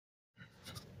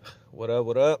What up?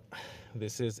 What up?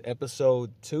 This is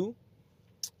episode 2.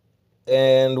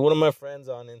 And one of my friends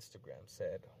on Instagram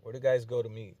said, "Where do guys go to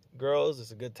meet girls?"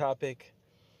 It's a good topic.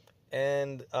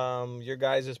 And your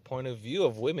guys' point of view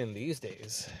of women these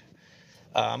days.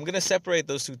 I'm going to separate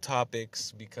those two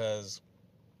topics because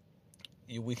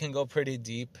we can go pretty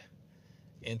deep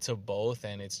into both.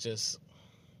 And it's just,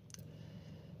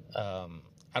 I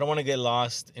don't want to get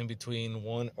lost in between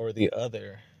one or the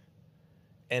other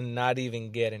and not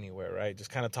even get anywhere, right? Just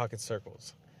kind of talk in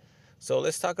circles. So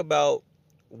let's talk about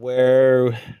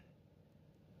where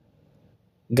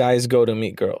guys go to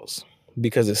meet girls,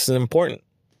 because it's important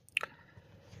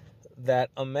that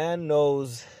a man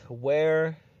knows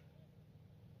where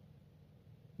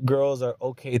girls are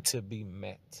okay to be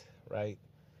met, right?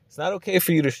 It's not okay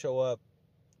for you to show up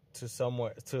to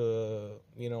somewhere, to,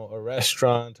 a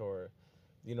restaurant or,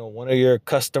 one of your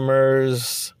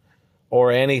customers or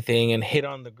anything and hit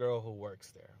on the girl who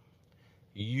works there.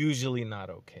 Usually not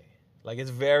okay. Like, it's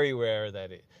very rare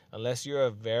that unless you're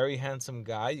a very handsome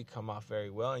guy, you come off very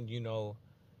well and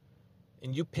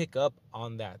and you pick up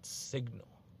on that signal.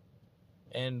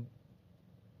 And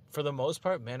for the most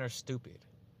part, men are stupid,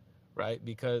 right?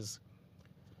 Because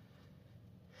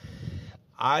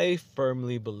I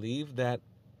firmly believe that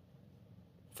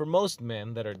for most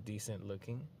men that are decent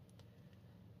looking,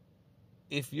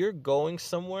 if you're going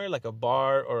somewhere like a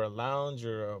bar or a lounge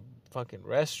or a fucking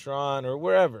restaurant or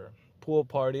wherever, pool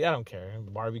party, I don't care,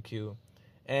 barbecue,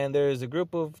 and there's a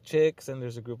group of chicks and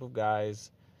there's a group of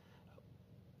guys,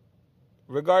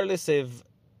 regardless if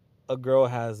a girl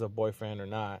has a boyfriend or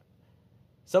not,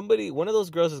 one of those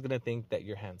girls is going to think that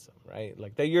you're handsome, right?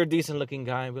 Like, that you're a decent looking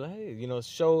guy and be like, hey,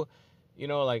 show,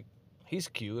 like, he's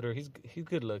cute or he's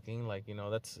good looking, like,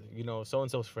 that's,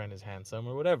 so-and-so's friend is handsome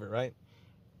or whatever, right?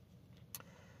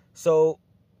 So,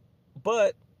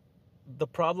 but the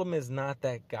problem is not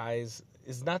that guys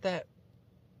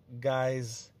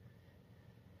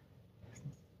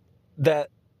that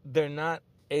they're not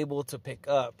able to pick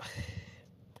up.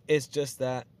 It's just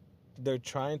that they're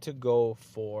trying to go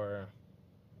for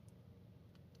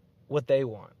what they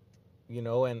want,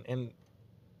 and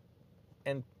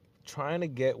trying to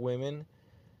get women.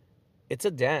 It's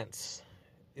a dance.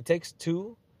 It takes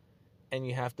two, and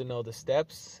you have to know the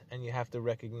steps, and you have to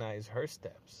recognize her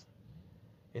steps.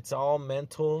 It's all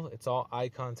mental. It's all eye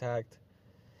contact.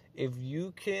 If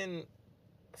you can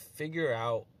figure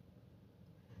out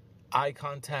eye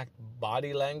contact,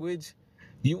 body language,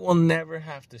 you will never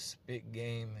have to spit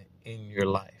game in your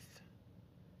life.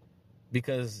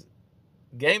 Because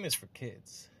game is for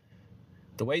kids.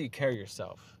 The way you carry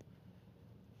yourself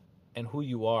and who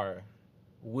you are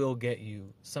will get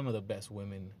you some of the best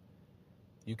women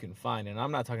you can find. And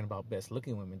I'm not talking about best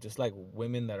looking women, just like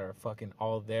women that are fucking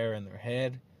all there in their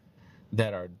head,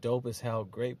 that are dope as hell,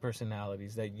 great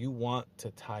personalities that you want to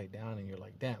tie down. And you're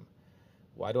like, damn,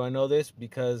 why do I know this?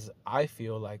 Because I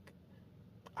feel like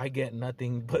I get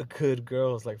nothing but good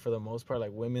girls, like, for the most part,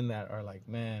 like women that are like,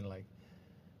 man, like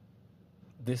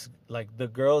this, like the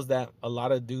girls that a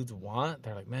lot of dudes want.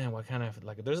 They're like, man, what kind of,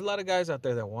 like, there's a lot of guys out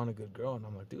there that want a good girl, and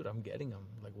I'm like, dude, I'm getting them.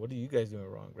 Like, what are you guys doing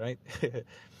wrong, right?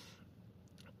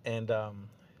 And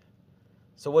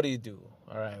so what do you do?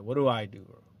 All right, what do I do?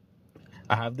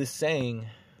 I have this saying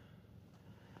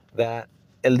that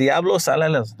el diablo sale a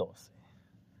las 12,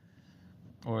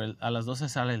 or a las 12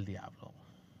 sale el diablo.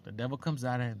 The devil comes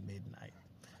out at midnight.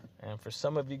 And for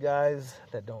some of you guys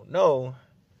that don't know,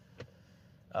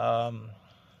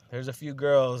 there's a few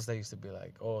girls that used to be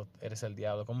like, oh, eres el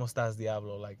diablo, ¿cómo estás,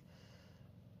 diablo? Like,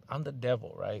 I'm the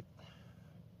devil, right?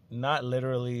 Not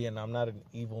literally, and I'm not an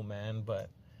evil man, but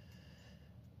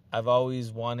I've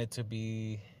always wanted to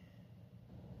be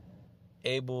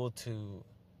able to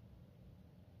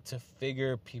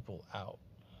figure people out.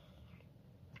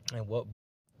 And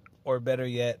or better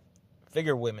yet,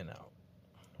 figure women out,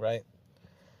 right?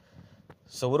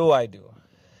 So what do?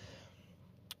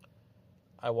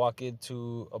 I walk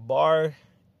into a bar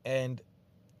and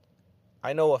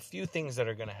I know a few things that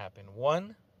are going to happen.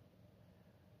 One,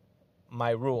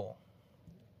 my rule.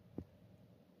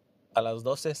 A las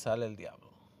 12 sale el diablo,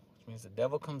 which means the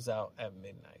devil comes out at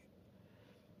midnight.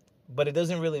 But it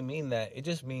doesn't really mean that. It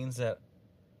just means that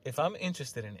if I'm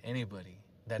interested in anybody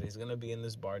that is going to be in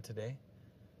this bar today,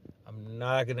 I'm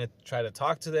not going to try to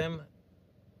talk to them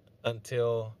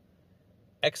until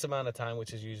X amount of time,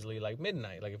 which is usually like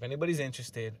midnight. Like, if anybody's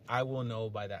interested, I will know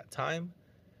by that time,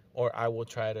 or I will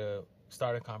try to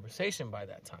start a conversation by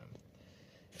that time.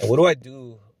 And what do I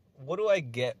do? What do I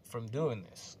get from doing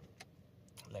this?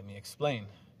 Let me explain.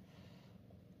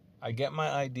 I get my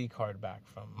ID card back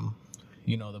from,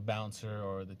 the bouncer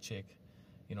or the chick,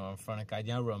 in front of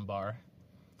Kaya Rum Bar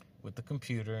with the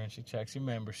computer, and she checks your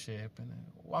membership, and then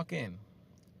walk in.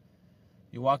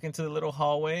 You walk into the little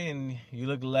hallway, and you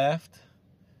look left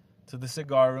to the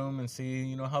cigar room and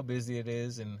see, how busy it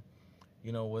is and,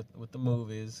 what the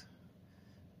move is.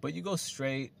 But you go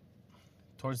straight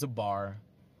towards the bar,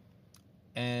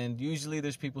 and usually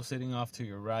there's people sitting off to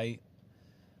your right.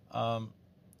 And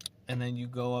then you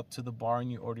go up to the bar and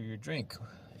you order your drink.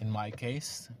 In my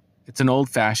case, it's an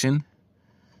old-fashioned,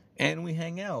 and we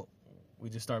hang out. We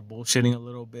just start bullshitting a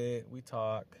little bit. We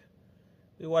talk.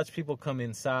 We watch people come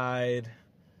inside.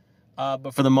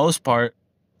 But for the most part,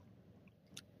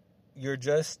 you're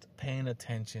just paying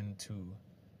attention to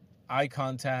eye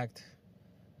contact,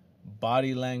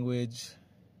 body language,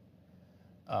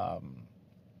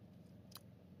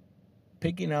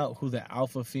 picking out who the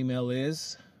alpha female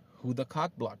is, who the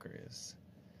cock blocker is,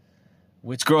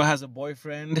 which girl has a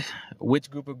boyfriend, which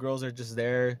group of girls are just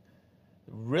there,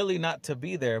 really not to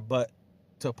be there, but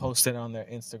to post it on their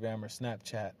Instagram or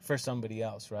Snapchat for somebody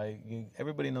else, right?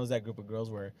 Everybody knows that group of girls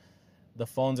where the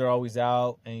phones are always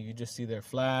out and you just see their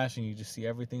flash and you just see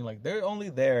everything. Like, they're only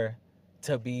there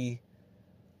to be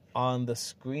on the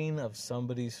screen of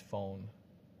somebody's phone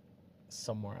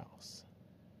somewhere else.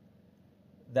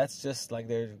 That's just like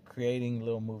they're creating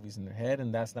little movies in their head,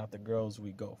 and that's not the girls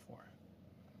we go for.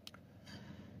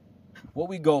 What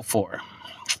we go for?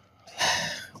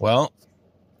 Well,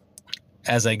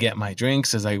 as I get my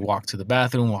drinks, as I walk to the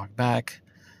bathroom, walk back,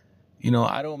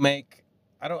 I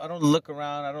don't look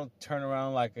around, I don't turn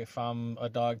around like if I'm a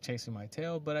dog chasing my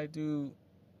tail, but I do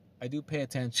pay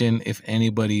attention if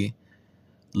anybody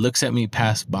looks at me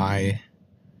pass by,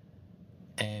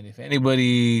 and if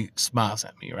anybody smiles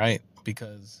at me, right?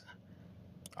 Because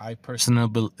I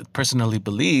personally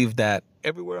believe that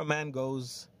everywhere a man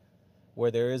goes,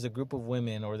 where there is a group of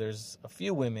women or there's a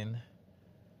few women,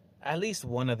 at least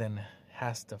one of them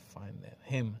has to find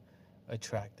him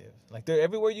attractive. Like,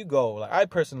 everywhere you go, like, I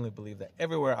personally believe that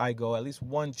everywhere I go, at least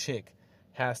one chick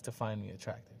has to find me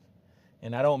attractive.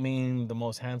 And I don't mean the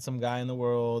most handsome guy in the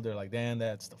world, or like, damn,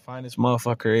 that's the finest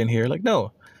motherfucker in here. Like,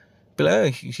 no. Be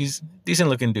like, hey, he's a decent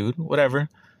looking dude, whatever.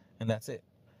 And that's it.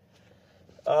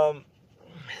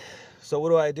 So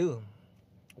what do?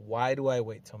 Why do I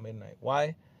wait till midnight?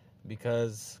 Why?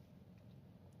 Because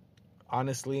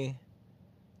honestly,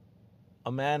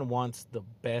 a man wants the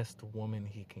best woman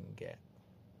he can get.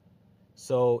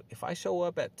 So if I show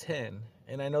up at 10,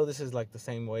 and I know this is like the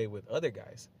same way with other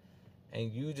guys,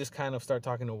 and you just kind of start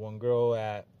talking to one girl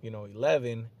at,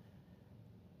 11,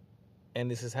 and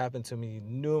this has happened to me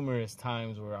numerous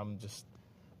times where I'm just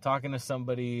talking to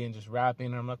somebody and just rapping,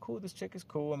 and I'm like, cool, this chick is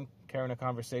cool. I'm carrying a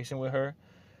conversation with her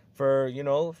for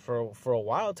a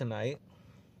while tonight.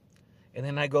 And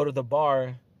then I go to the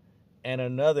bar and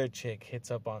another chick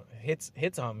hits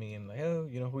on me and like, oh,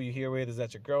 who you here with? Is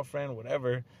that your girlfriend?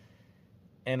 Whatever.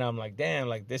 And I'm like, damn,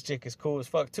 like, this chick is cool as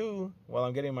fuck too, while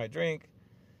I'm getting my drink.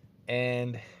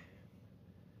 And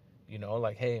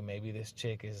like, hey, maybe this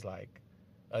chick is like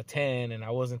a 10 and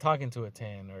I wasn't talking to a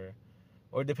 10,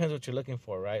 or it depends what you're looking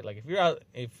for, right? Like, if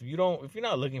you're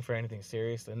not looking for anything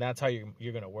serious, then that's how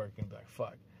you're gonna work and be like,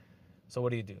 fuck. So what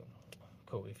do you do?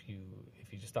 Cool. If you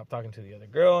just stop talking to the other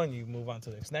girl and you move on to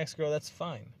this next girl, that's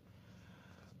fine.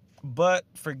 But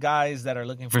for guys that are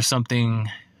looking for something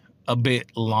a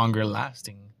bit longer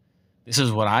lasting, this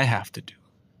is what I have to do.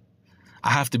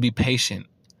 I have to be patient.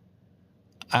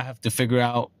 I have to figure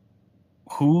out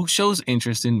who shows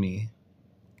interest in me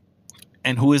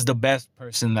and who is the best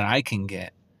person that I can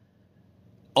get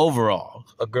overall.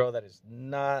 A girl that is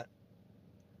not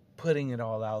putting it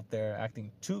all out there,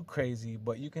 acting too crazy,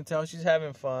 but you can tell she's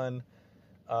having fun.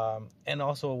 And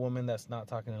also a woman that's not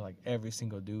talking to like every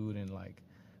single dude and like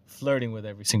flirting with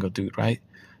every single dude, right?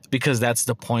 Because that's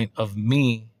the point of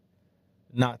me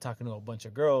not talking to a bunch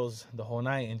of girls the whole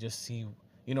night and just see,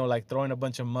 like throwing a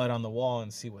bunch of mud on the wall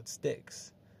and see what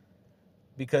sticks.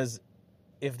 Because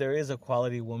if there is a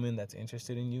quality woman that's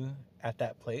interested in you at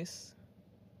that place,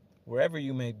 wherever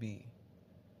you may be,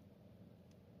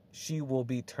 she will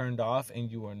be turned off and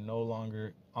you are no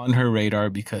longer on her radar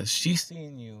because she's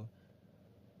seeing you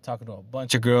talking to a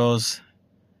bunch of girls,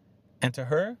 and to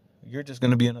her, you're just going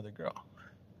to be another girl.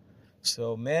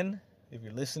 So men, if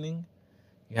you're listening,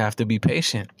 you have to be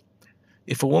patient.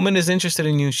 If a woman is interested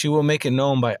in you, she will make it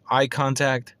known by eye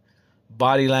contact,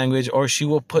 body language, or she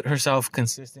will put herself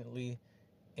consistently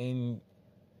in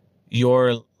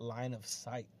your line of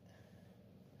sight.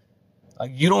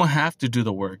 Like, you don't have to do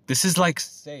the work. This is like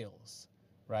sales,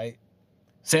 right?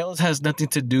 Sales has nothing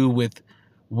to do with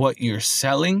what you're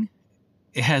selling.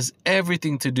 It has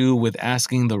everything to do with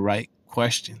asking the right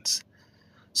questions.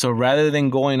 So rather than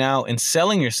going out and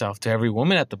selling yourself to every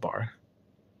woman at the bar,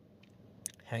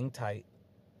 hang tight.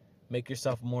 Make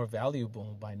yourself more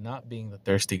valuable by not being the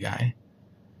thirsty guy.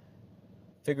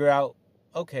 Figure out,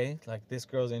 okay, like this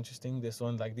girl's interesting, this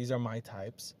one, like these are my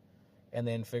types. And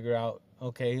then figure out,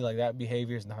 okay, like that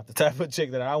behavior is not the type of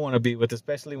chick that I want to be with,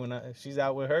 especially when she's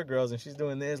out with her girls and she's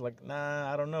doing this. Like,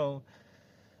 nah, I don't know.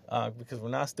 Because we're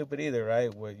not stupid either,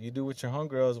 right? What you do with your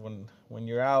homegirls when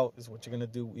you're out is what you're going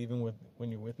to do even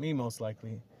when you're with me, most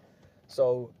likely.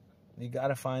 So you got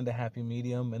to find a happy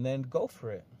medium and then go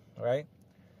for it, right?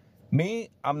 Me,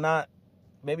 I'm not,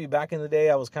 maybe back in the day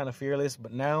I was kind of fearless,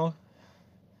 but now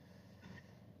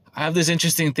I have this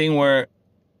interesting thing where,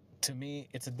 to me,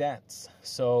 it's a dance.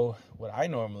 So what I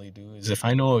normally do is if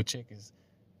I know a chick is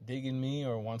digging me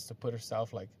or wants to put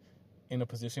herself like in a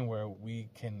position where we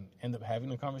can end up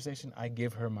having a conversation, I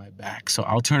give her my back. So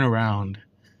I'll turn around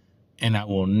and I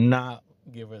will not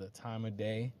give her the time of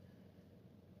day.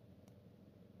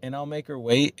 And I'll make her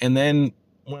wait. And then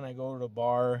when I go to the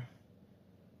bar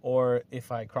or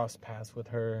if I cross paths with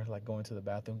her, like going to the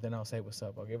bathroom, then I'll say, what's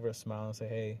up? I'll give her a smile and say,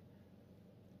 hey.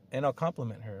 And I'll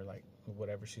compliment her, like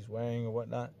whatever she's wearing or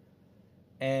whatnot.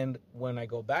 And when I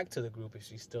go back to the group, if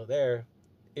she's still there,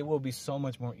 it will be so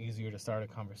much more easier to start a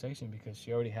conversation because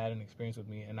she already had an experience with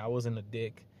me and I wasn't a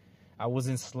dick. I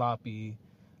wasn't sloppy.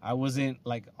 I wasn't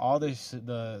like all this,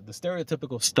 the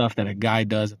stereotypical stuff that a guy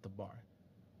does at the bar.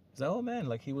 It's like, oh man,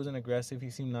 like he wasn't aggressive. He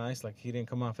seemed nice. Like he didn't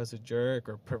come off as a jerk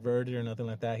or perverted or nothing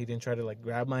like that. He didn't try to like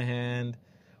grab my hand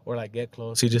or like get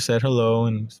close. He just said hello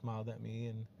and smiled at me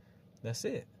and that's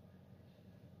it.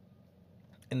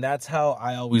 And that's how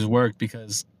I always work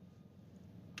because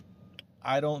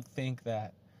I don't think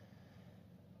that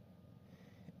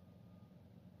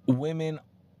women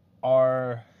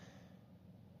are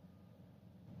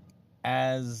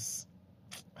as,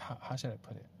 how should I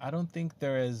put it? I don't think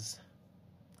they're as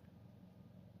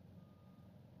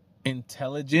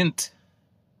intelligent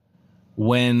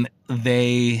when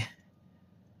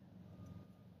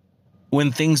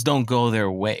things don't go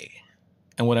their way.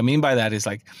 And what I mean by that is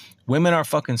like women are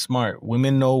fucking smart.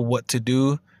 Women know what to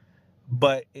do,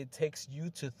 but it takes you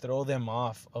to throw them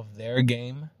off of their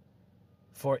game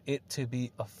for it to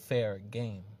be a fair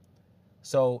game.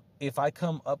 So if I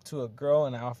come up to a girl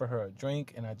and I offer her a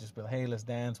drink and I just be like, hey, let's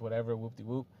dance, whatever,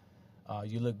 whoop-de-whoop.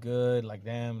 You look good, like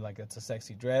damn, like it's a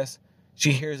sexy dress.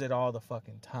 She hears it all the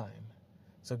fucking time.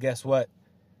 So guess what?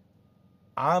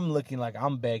 I'm looking like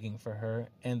I'm begging for her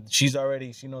and she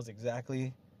knows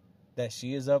exactly that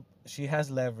she is up, she has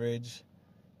leverage,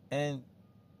 and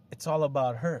it's all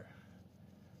about her.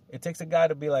 It takes a guy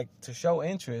to be like, to show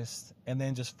interest and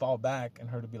then just fall back and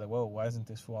her to be like, whoa, why isn't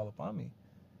this fool all up on me?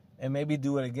 And maybe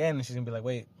do it again and she's gonna be like,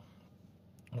 wait,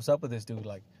 what's up with this dude?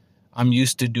 Like, I'm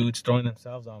used to dudes throwing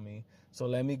themselves on me. So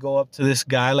let me go up to this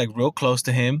guy, like real close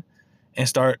to him and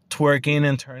start twerking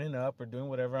and turning up or doing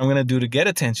whatever I'm gonna do to get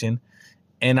attention.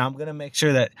 And I'm going to make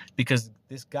sure that because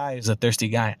this guy is a thirsty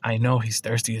guy, I know he's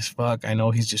thirsty as fuck. I know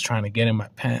he's just trying to get in my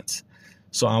pants.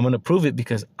 So I'm going to prove it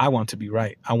because I want to be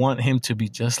right. I want him to be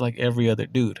just like every other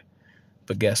dude.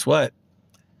 But guess what?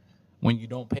 When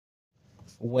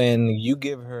you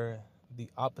give her the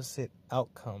opposite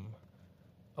outcome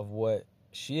of what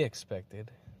she expected,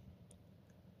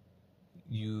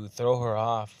 you throw her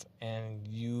off and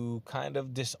you kind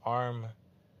of disarm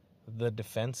the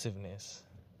defensiveness.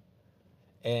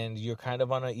 And you're kind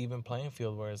of on an even playing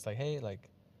field where it's like, hey, like,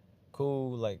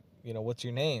 cool, like, you know, what's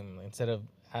your name? Instead of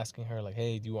asking her, like,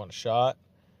 hey, do you want a shot?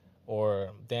 Or,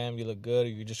 damn, you look good. Or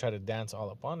you just try to dance all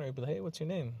up on her. You'd be like, hey, what's your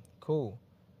name? Cool.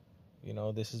 You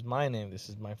know, this is my name. This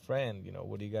is my friend. You know,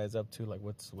 what are you guys up to? Like,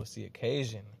 what's the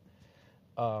occasion?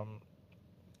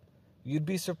 You'd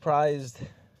be surprised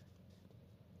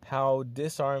how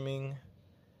disarming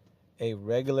a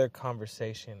regular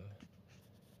conversation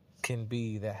can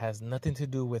be that has nothing to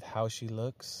do with how she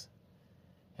looks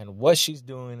and what she's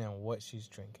doing and what she's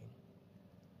drinking.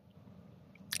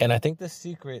 And I think the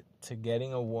secret to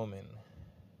getting a woman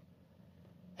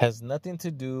has nothing to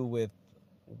do with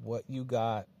what you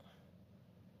got,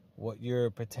 what you're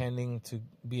pretending to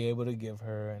be able to give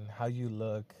her and how you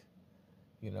look.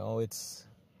 You know, it's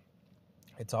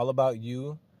all about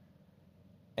you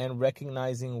and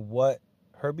recognizing what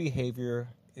her behavior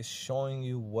is showing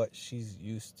you what she's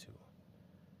used to.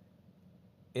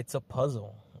 It's a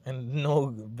puzzle,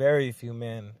 and very few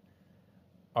men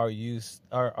are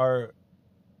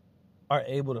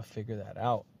able to figure that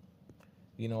out.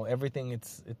 You know, everything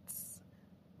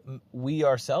we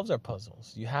ourselves are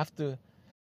puzzles. You have to,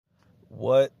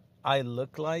 what I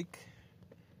look like,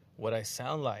 what I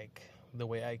sound like, the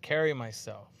way I carry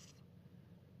myself,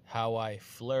 how I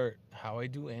flirt, how I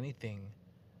do anything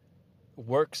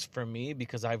works for me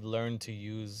because I've learned to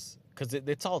use, because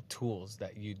it's all tools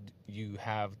that you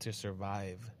have to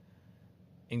survive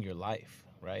in your life,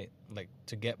 right? Like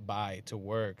to get by, to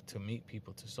work, to meet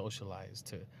people, to socialize,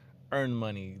 to earn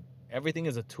money. Everything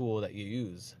is a tool that you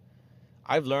use.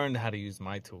 I've learned how to use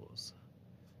my tools,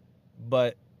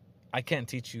 but I can't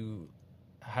teach you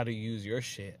how to use your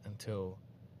shit until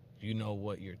you know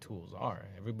what your tools are.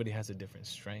 Everybody has a different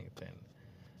strength, and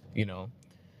you know.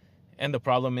 And the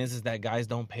problem is that guys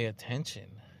don't pay attention.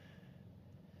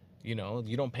 You know,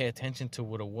 you don't pay attention to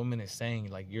what a woman is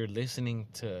saying. Like you're listening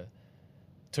to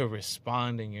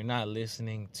respond, and you're not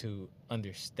listening to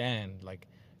understand. Like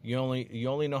you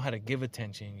only know how to give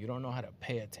attention. You don't know how to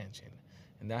pay attention.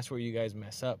 And that's where you guys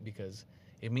mess up, because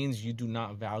it means you do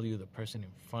not value the person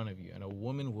in front of you. And a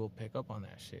woman will pick up on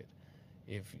that shit.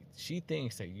 If she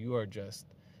thinks that you're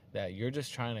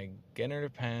just trying to get in her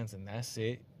pants and that's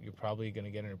it, you're probably going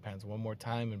to get in her pants one more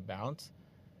time and bounce.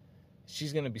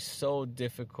 She's going to be so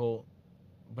difficult.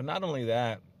 But not only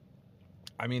that,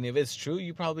 I mean, if it's true,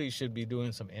 you probably should be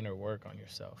doing some inner work on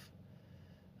yourself.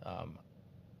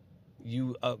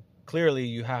 Clearly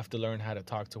you have to learn how to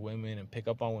talk to women and pick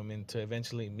up on women to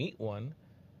eventually meet one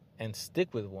and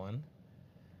stick with one.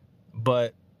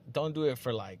 But don't do it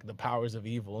for like the powers of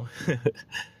evil.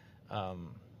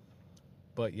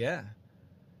 But yeah,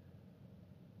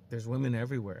 there's women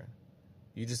everywhere.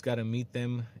 You just got to meet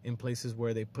them in places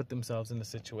where they put themselves in a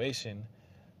situation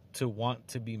to want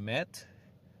to be met.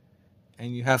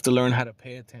 And you have to learn how to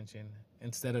pay attention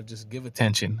instead of just give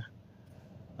attention.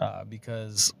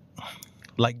 Because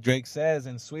like Drake says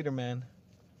in Sweeter Man,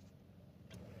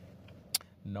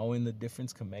 knowing the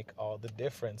difference can make all the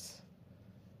difference.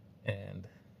 And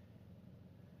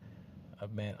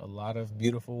I've met a lot of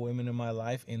beautiful women in my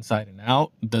life, inside and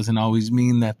out. It doesn't always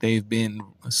mean that they've been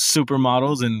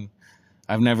supermodels, and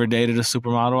I've never dated a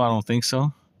supermodel. I don't think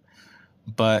so.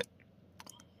 But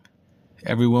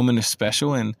every woman is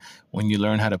special, and when you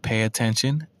learn how to pay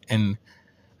attention and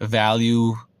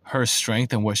value her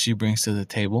strength and what she brings to the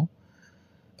table,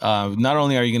 not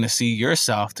only are you going to see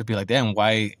yourself to be like, damn,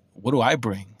 what do I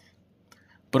bring?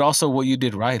 But also what you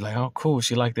did right. Like, oh, cool,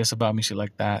 she liked this about me, she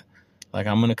liked that. Like,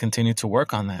 I'm going to continue to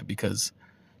work on that, because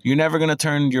you're never going to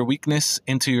turn your weakness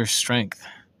into your strength.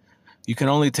 You can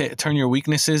only turn your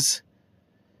weaknesses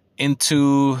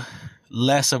into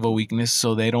less of a weakness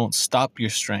so they don't stop your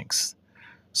strengths.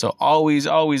 So always,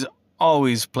 always,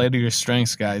 always play to your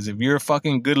strengths, guys. If you're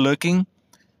fucking good looking,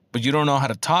 but you don't know how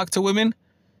to talk to women,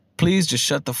 please just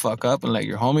shut the fuck up and let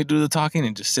your homie do the talking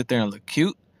and just sit there and look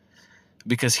cute,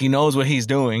 because he knows what he's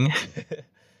doing.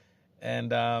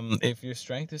 And if your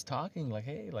strength is talking, like,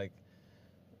 hey, like,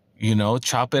 you know,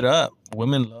 chop it up.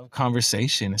 Women love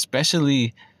conversation,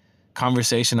 especially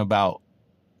conversation about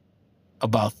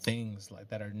things like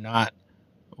that are not,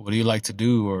 what do you like to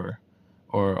do, or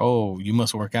oh, you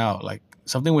must work out. Like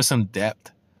something with some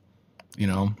depth, you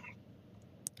know.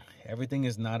 Everything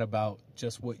is not about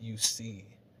just what you see.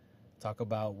 Talk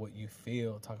about what you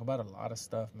feel. Talk about a lot of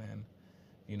stuff, man.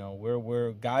 You know,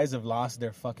 we're guys have lost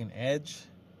their fucking edge.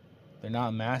 They're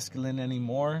not masculine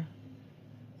anymore.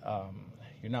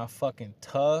 You're not fucking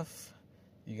tough.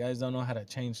 You guys don't know how to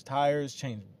change tires,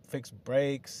 fix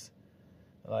brakes.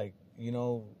 Like, you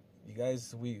know, you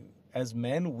guys, as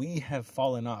men, we have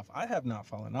fallen off. I have not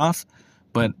fallen off,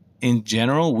 but in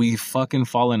general, we've fucking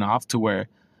fallen off to where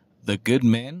the good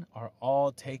men are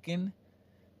all taken,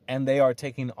 and they are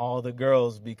taking all the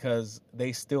girls because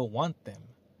they still want them.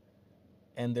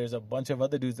 And there's a bunch of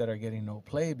other dudes that are getting no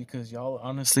play because y'all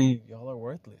are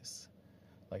worthless.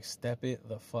 Like, step it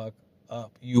the fuck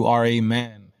up. You are a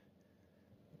man.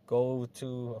 Go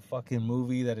to a fucking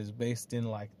movie that is based in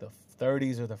like the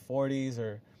 30s or the 40s,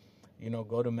 or, you know,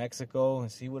 go to Mexico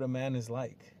and see what a man is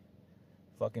like.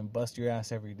 Fucking bust your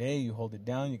ass every day. You hold it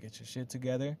down. You get your shit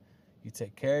together. You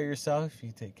take care of yourself.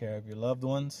 You take care of your loved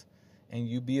ones. And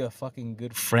you be a fucking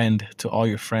good friend to all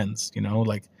your friends, you know?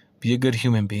 Like, be a good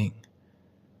human being.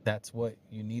 That's what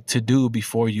you need to do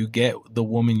before you get the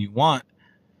woman you want.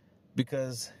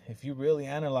 Because if you really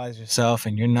analyze yourself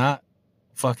and you're not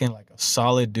fucking like a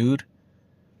solid dude,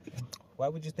 why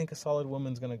would you think a solid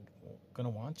woman's gonna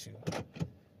want you?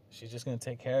 She's just gonna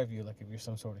take care of you like if you're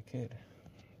some sort of kid.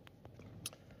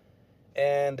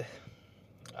 And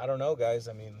I don't know, guys.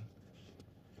 I mean,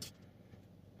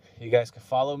 you guys can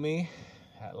follow me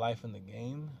at Life in the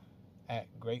Game, at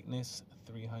Greatness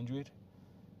 300.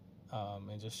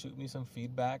 And just shoot me some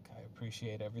feedback. I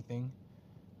appreciate everything.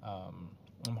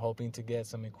 I'm hoping to get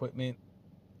some equipment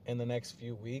in the next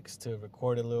few weeks to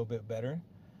record a little bit better.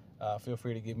 Feel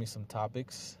free to give me some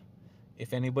topics.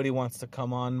 If anybody wants to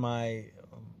come on my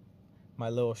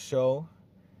little show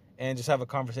and just have a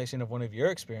conversation of one of your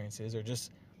experiences, or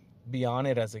just be on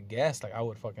it as a guest, like I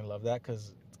would fucking love that,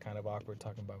 because it's kind of awkward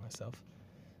talking by myself.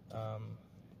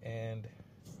 And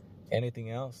anything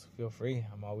else, feel free.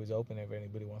 I'm always open. If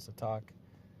anybody wants to talk,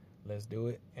 let's do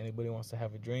it. Anybody wants to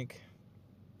have a drink,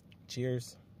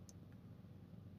 cheers.